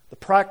 The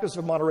practice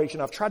of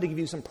moderation. I've tried to give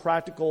you some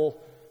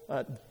practical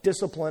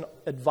discipline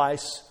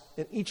advice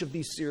in each of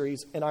these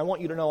series, and I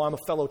want you to know I'm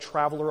a fellow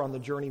traveler on the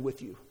journey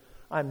with you.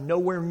 I'm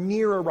nowhere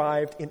near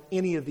arrived in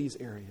any of these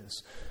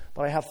areas,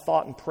 but I have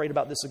thought and prayed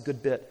about this a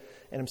good bit,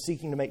 and I'm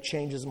seeking to make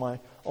changes in my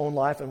own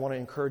life and want to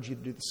encourage you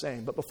to do the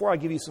same. But before I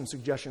give you some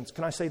suggestions,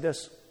 can I say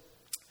this?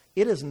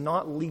 It is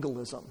not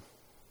legalism.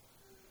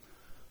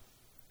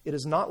 It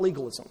is not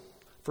legalism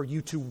for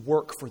you to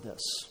work for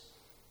this.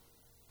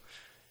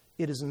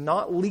 It is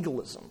not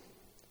legalism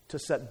to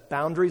set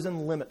boundaries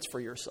and limits for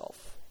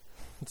yourself.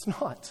 It's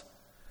not.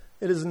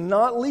 It is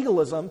not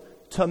legalism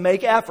to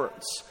make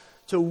efforts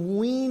to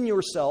wean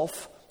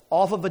yourself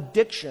off of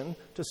addiction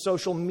to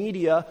social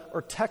media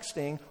or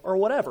texting or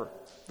whatever.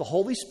 The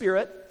Holy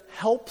Spirit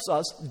helps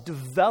us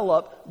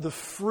develop the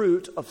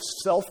fruit of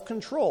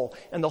self-control.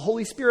 And the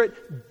Holy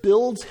Spirit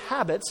builds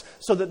habits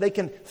so that they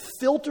can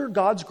filter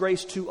God's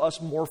grace to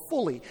us more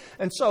fully.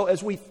 And so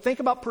as we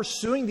think about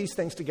pursuing these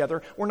things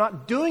together, we're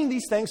not doing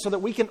these things so that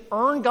we can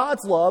earn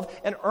God's love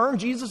and earn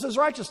Jesus'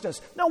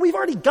 righteousness. No, we've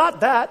already got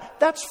that.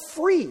 That's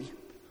free.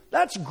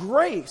 That's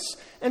grace.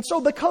 And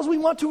so because we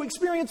want to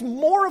experience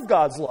more of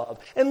God's love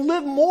and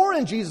live more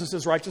in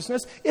Jesus'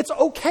 righteousness, it's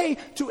okay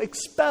to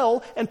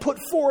expel and put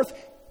forth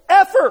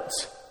effort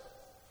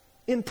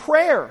in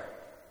prayer,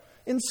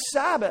 in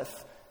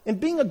Sabbath, in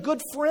being a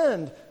good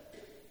friend,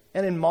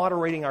 and in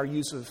moderating our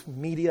use of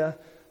media,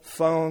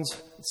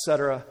 phones,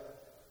 etc.,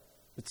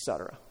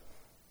 etc.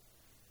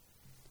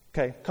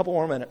 Okay, a couple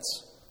more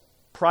minutes.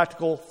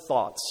 Practical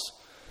thoughts.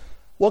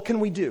 What can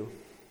we do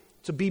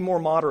to be more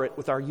moderate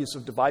with our use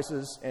of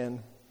devices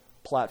and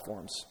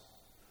platforms?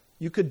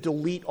 You could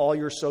delete all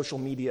your social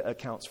media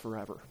accounts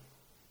forever.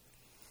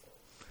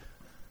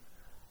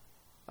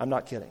 I'm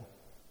not kidding.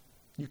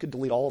 You could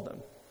delete all of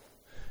them.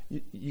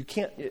 You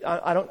can't,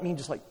 I don't mean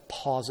just like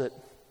pause it.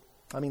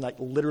 I mean like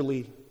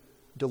literally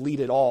delete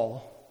it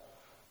all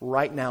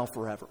right now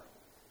forever.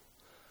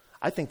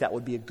 I think that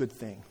would be a good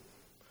thing.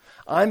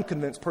 I'm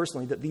convinced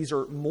personally that these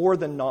are more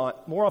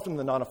often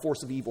than not, a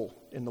force of evil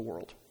in the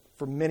world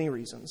for many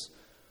reasons.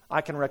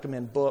 I can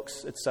recommend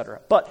books,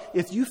 etc. But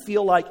if you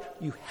feel like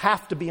you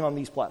have to be on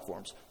these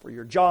platforms for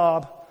your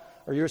job,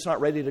 or you're just not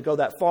ready to go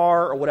that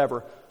far, or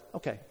whatever,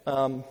 okay.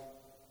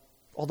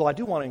 Although I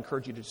do want to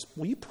encourage you to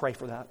will you pray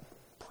for that?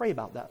 Pray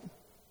about that.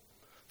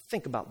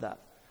 Think about that.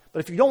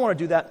 But if you don't want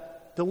to do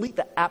that, delete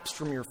the apps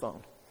from your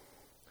phone.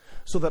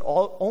 So that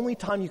only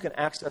time you can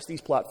access these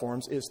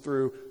platforms is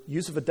through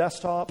use of a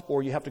desktop,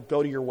 or you have to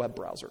go to your web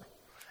browser.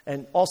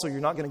 And also,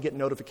 you're not going to get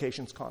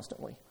notifications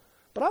constantly.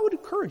 But I would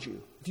encourage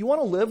you, if you want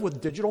to live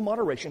with digital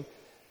moderation,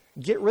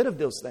 get rid of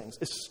those things,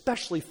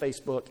 especially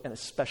Facebook and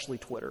especially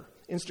Twitter.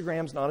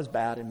 Instagram's not as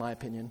bad, in my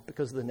opinion,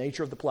 because of the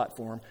nature of the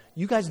platform.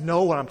 You guys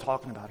know what I'm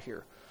talking about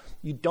here.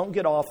 You don't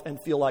get off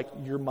and feel like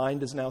your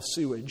mind is now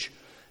sewage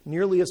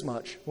nearly as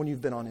much when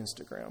you've been on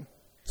Instagram.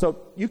 So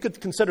you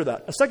could consider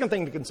that. A second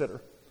thing to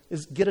consider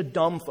is get a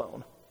dumb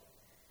phone.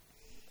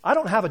 I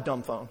don't have a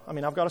dumb phone. I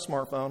mean, I've got a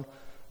smartphone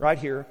right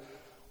here,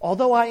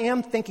 although I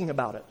am thinking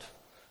about it.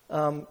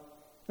 And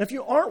if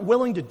you aren't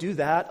willing to do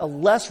that, a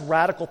less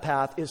radical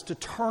path is to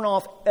turn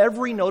off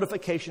every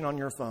notification on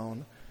your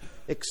phone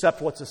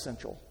except what's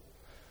essential.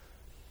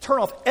 Turn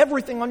off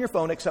everything on your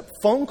phone except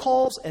phone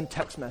calls and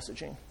text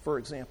messaging, for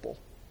example.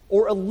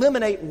 Or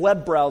eliminate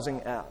web browsing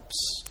apps.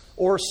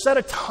 Or set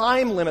a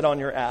time limit on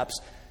your apps.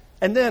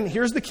 And then,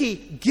 here's the key,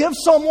 give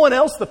someone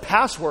else the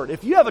password.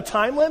 If you have a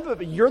time limit,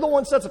 but you're the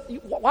one that sets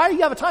it, why do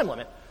you have a time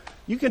limit?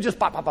 You can just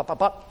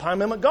pop, time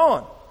limit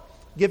gone.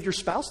 Give your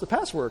spouse the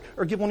password,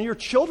 or give one of your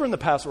children the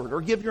password,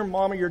 or give your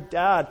mom or your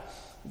dad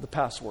the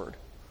password.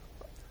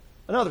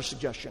 Another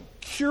suggestion,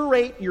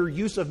 curate your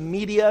use of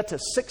media to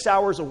 6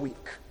 hours a week,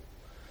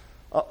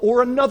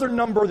 or another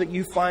number that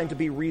you find to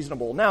be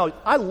reasonable. Now,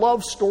 I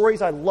love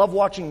stories. I love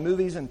watching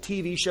movies and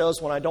TV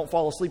shows when I don't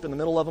fall asleep in the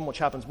middle of them, which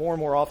happens more and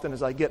more often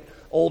as I get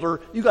older.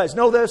 You guys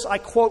know this. I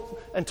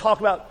quote and talk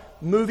about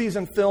movies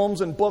and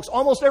films and books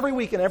almost every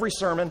week in every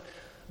sermon.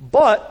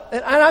 But,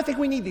 and I think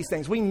we need these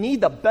things. We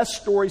need the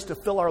best stories to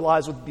fill our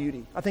lives with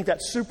beauty. I think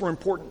that's super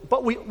important.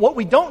 But what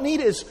we don't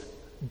need is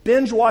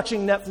binge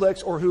watching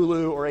Netflix or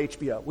Hulu or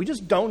HBO. We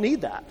just don't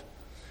need that.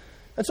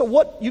 And so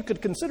what you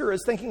could consider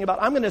is thinking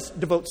about, I'm going to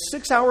devote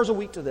 6 hours a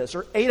week to this,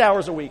 or 8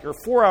 hours a week, or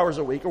 4 hours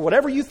a week, or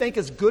whatever you think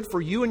is good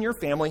for you and your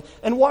family,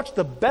 and watch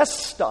the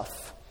best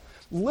stuff.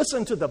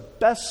 Listen to the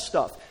best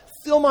stuff.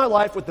 Fill my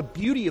life with the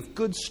beauty of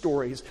good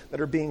stories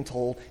that are being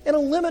told, and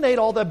eliminate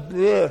all the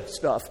bleh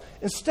stuff.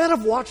 Instead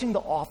of watching The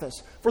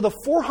Office for the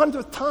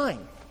 400th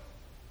time,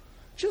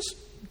 just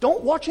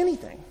don't watch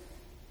anything.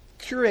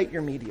 Curate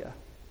your media.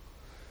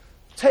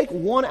 Take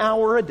 1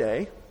 hour a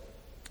day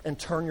and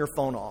turn your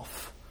phone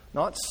off.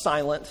 Not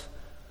silent,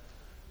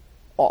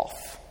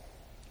 off.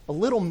 A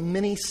little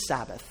mini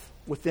Sabbath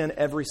within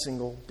every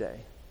single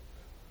day.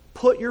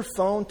 Put your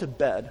phone to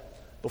bed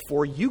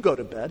before you go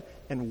to bed,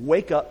 and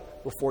wake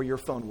up before your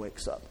phone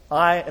wakes up.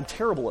 I am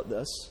terrible at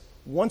this.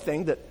 One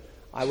thing that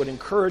I would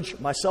encourage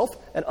myself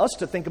and us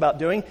to think about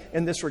doing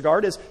in this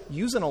regard is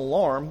use an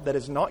alarm that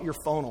is not your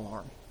phone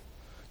alarm.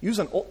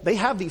 They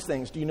have these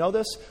things. Do you know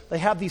this? They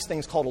have these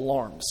things called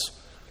alarms.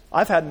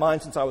 I've had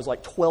mine since I was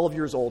like 12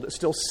 years old. It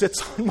still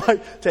sits on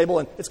my table,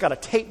 and it's got a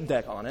tape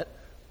deck on it,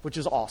 which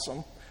is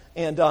awesome.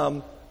 And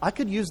I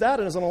could use that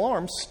as an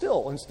alarm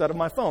still instead of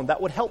my phone.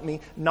 That would help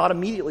me not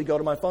immediately go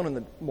to my phone in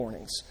the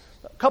mornings.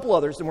 A couple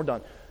others, and we're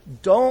done.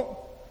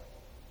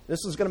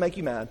 This is going to make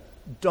you mad,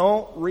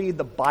 don't read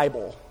the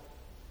Bible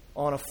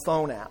on a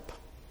phone app.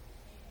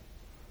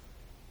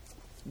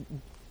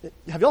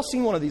 Have y'all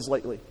seen one of these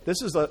lately?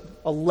 This is a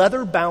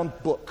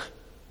leather-bound book.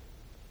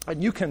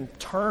 And you can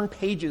turn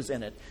pages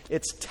in it.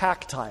 It's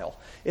tactile.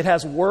 It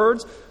has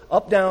words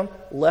up, down,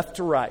 left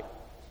to right.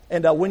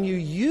 And when you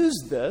use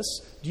this,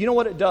 do you know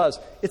what it does?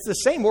 It's the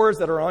same words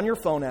that are on your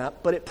phone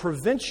app, but it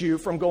prevents you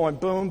from going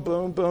boom,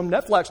 boom, boom,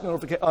 Netflix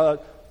notification,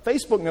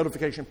 Facebook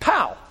notification,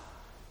 pow,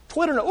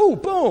 Twitter, ooh,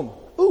 boom,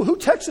 ooh, who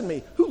texted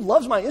me? Who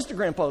loves my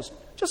Instagram post?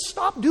 Just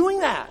stop doing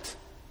that.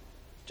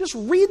 Just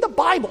read the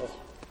Bible.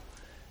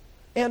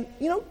 And,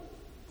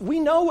 we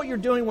know what you're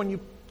doing when you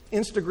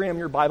Instagram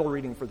your Bible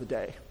reading for the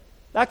day.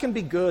 That can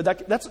be good.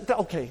 That's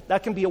okay.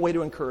 That can be a way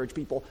to encourage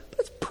people.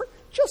 But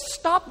just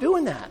stop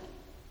doing that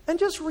and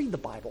just read the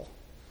Bible.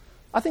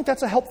 I think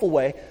that's a helpful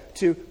way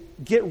to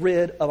get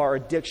rid of our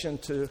addiction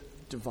to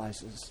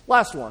devices.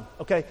 Last one,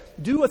 okay?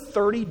 Do a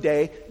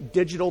 30-day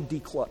digital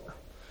declutter.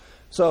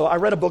 So I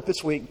read a book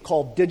this week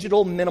called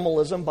Digital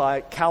Minimalism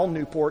by Cal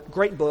Newport.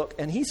 Great book.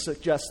 And he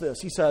suggests this.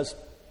 He says,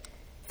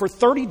 for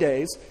 30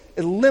 days,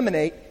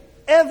 eliminate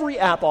every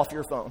app off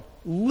your phone.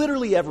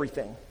 Literally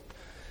everything.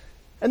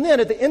 And then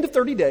at the end of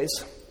 30 days,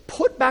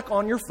 put back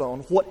on your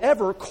phone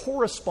whatever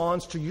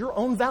corresponds to your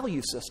own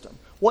value system.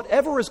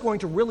 Whatever is going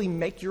to really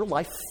make your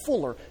life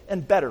fuller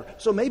and better.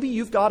 So maybe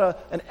you've got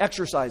an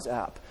exercise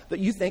app that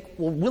you think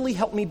will really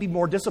help me be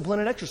more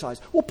disciplined in exercise.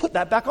 Well, put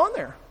that back on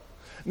there.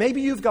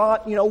 Maybe you've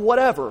got,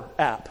 whatever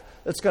app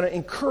that's going to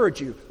encourage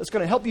you, that's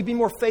going to help you be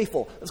more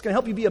faithful, that's going to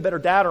help you be a better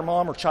dad or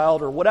mom or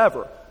child or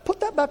whatever.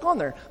 Put that back on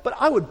there. But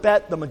I would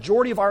bet the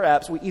majority of our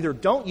apps we either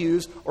don't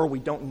use or we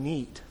don't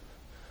need.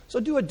 So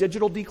do a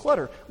digital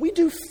declutter. We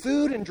do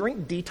food and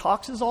drink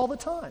detoxes all the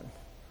time.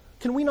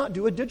 Can we not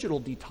do a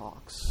digital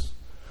detox?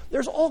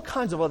 There's all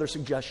kinds of other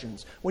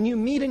suggestions. When you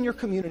meet in your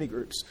community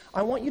groups,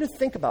 I want you to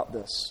think about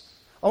this.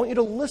 I want you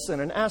to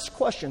listen and ask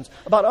questions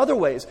about other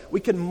ways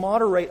we can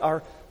moderate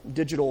our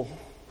digital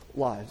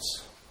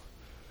lives.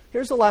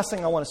 Here's the last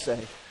thing I want to say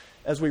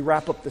as we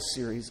wrap up this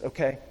series,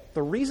 okay?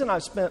 The reason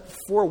I've spent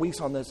 4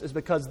 weeks on this is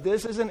because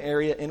this is an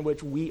area in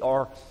which we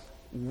are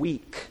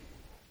weak.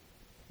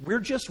 We're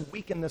just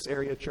weak in this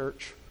area,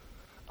 church.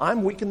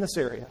 I'm weak in this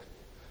area.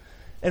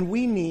 And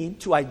we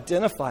need to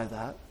identify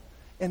that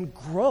and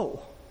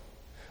grow.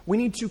 We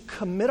need to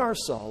commit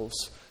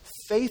ourselves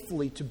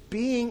faithfully to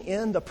being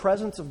in the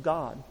presence of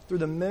God through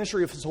the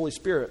ministry of His Holy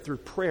Spirit, through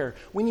prayer.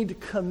 We need to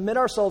commit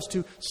ourselves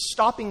to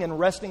stopping and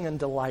resting and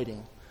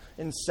delighting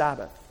in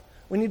Sabbath.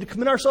 We need to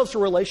commit ourselves to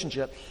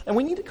relationship. And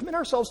we need to commit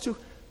ourselves to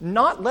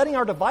not letting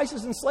our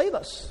devices enslave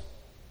us,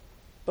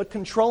 but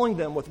controlling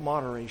them with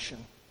moderation.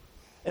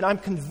 And I'm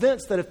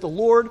convinced that if the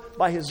Lord,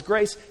 by His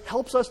grace,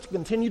 helps us to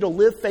continue to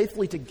live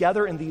faithfully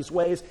together in these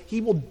ways,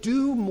 He will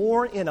do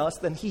more in us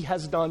than He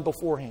has done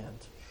beforehand.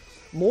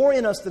 More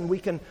in us than we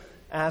can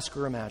ask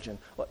or imagine.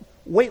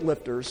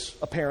 Weightlifters,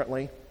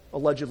 apparently,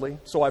 allegedly,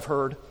 so I've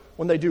heard,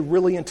 when they do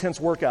really intense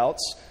workouts,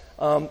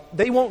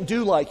 they won't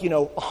do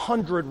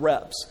 100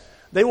 reps.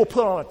 They will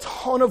put on a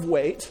ton of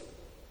weight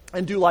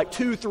and do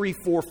 2, 3,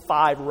 4,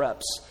 5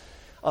 reps.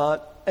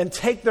 And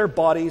take their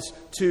bodies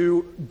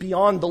to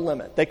beyond the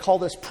limit. They call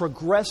this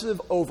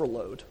progressive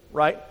overload,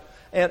 right?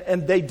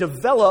 And they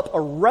develop a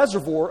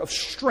reservoir of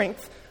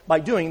strength by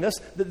doing this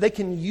that they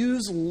can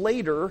use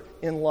later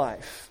in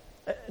life.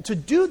 To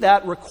do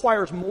that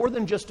requires more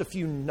than just a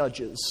few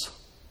nudges,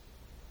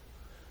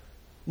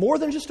 more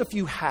than just a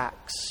few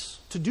hacks.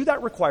 To do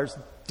that requires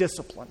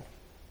discipline.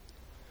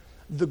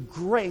 The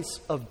grace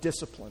of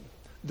discipline,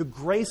 the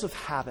grace of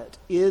habit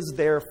is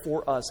there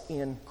for us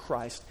in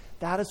Christ.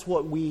 That is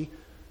what we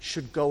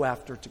should go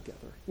after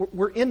together.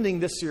 We're ending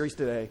this series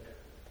today.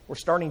 We're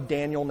starting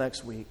Daniel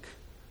next week.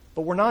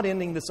 But we're not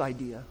ending this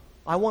idea.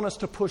 I want us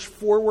to push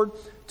forward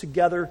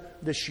together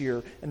this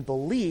year and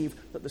believe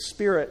that the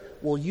Spirit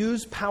will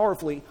use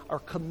powerfully our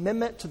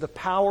commitment to the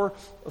power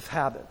of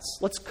habits.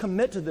 Let's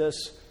commit to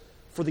this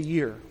for the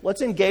year.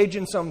 Let's engage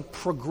in some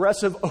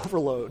progressive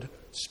overload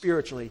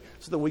spiritually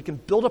so that we can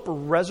build up a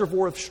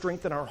reservoir of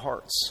strength in our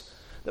hearts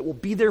that will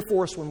be there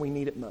for us when we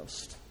need it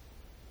most.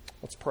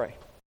 Let's pray.